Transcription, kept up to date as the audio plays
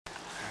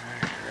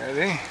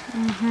ready.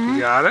 You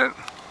got it?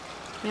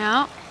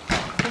 Yeah.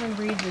 Come and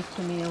read this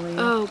to me, Aaliyah.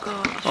 Oh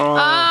gosh.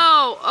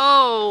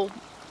 Oh.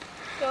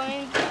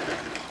 Going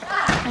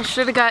I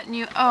should have gotten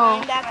you.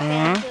 back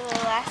down to the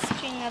last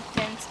string of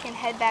fins. Can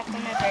head back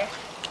whenever.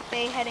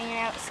 They heading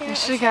out soon. I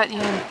should have gotten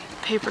you a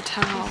paper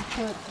towel.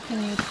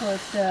 Can you put,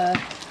 they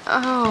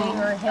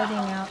are heading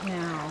out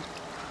now.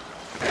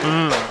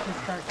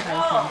 Just start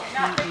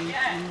typing.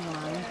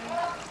 C-H-E-Y.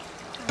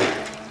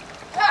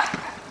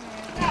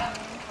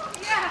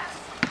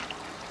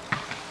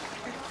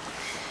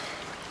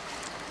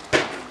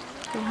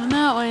 Going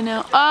that way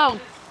now. Oh!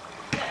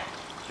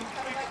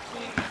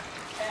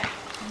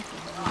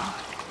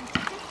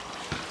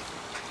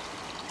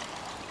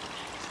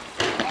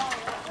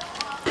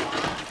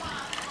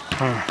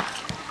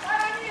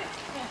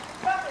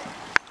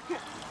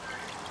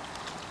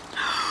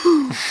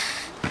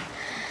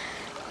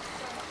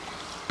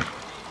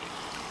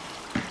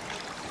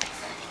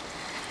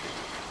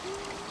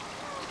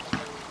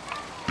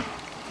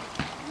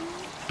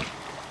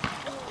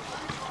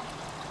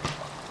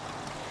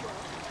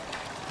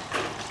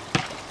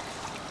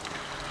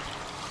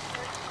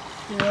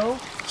 Still?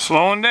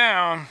 Slowing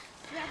down.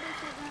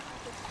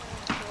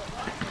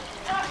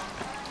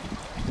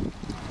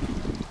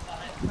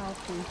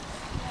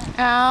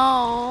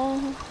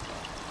 Ow.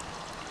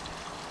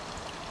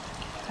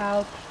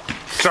 Ouch.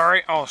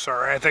 Sorry. Oh,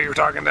 sorry. I thought you were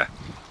talking to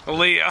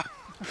Aaliyah.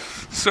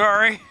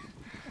 Sorry.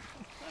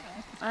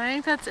 I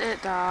think that's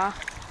it, Da.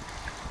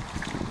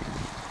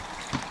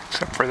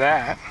 Except for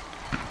that.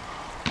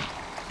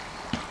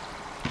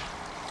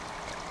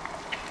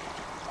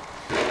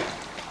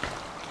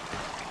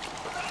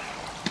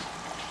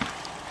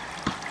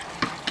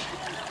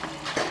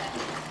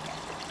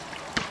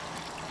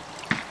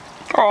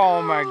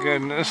 Oh my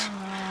goodness.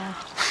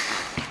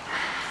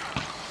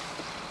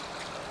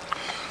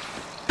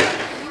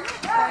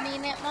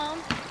 Burning it, Mom?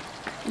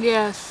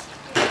 Yes.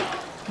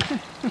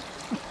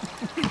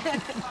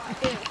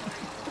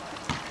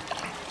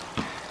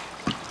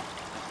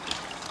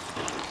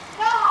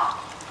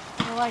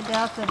 Well, I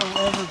doubt that it'll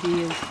ever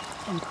be as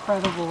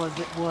incredible as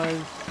it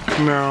was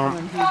No.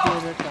 when he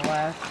did it the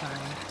last time.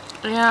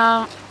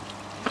 Yeah.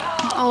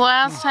 The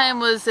last time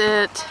was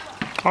it.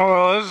 Oh,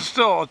 well, this is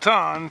still a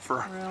ton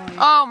for... Really?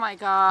 Oh my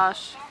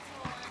gosh.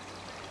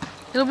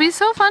 It'll be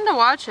so fun to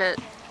watch it.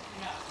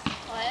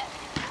 What?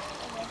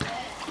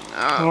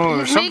 Oh,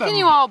 there's He's making something.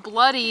 you all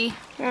bloody.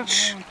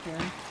 It's...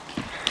 Okay.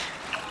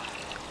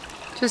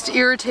 Just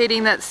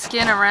irritating that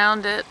skin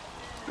around it.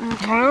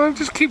 Well,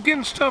 just keep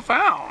getting stuff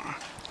out.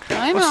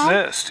 I know. What's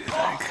this, do you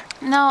think?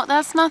 No,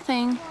 that's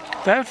nothing.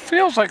 That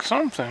feels like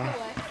something.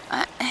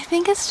 I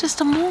think it's just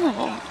a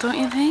mole, don't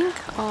you think?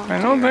 Oh, I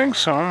don't think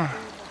so.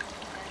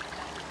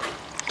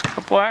 It's like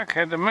a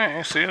blackhead to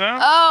me. See that?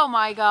 Oh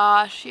my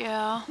gosh,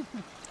 yeah.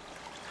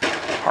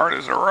 Hard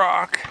as a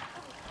rock.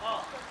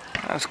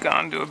 That's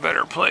gone to a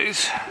better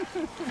place.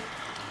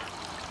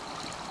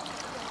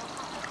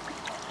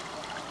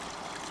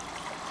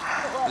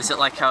 Is it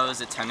like how it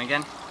was at 10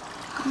 again?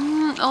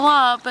 A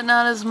lot, but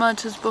not as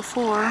much as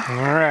before.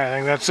 Alright, I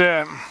think that's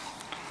it.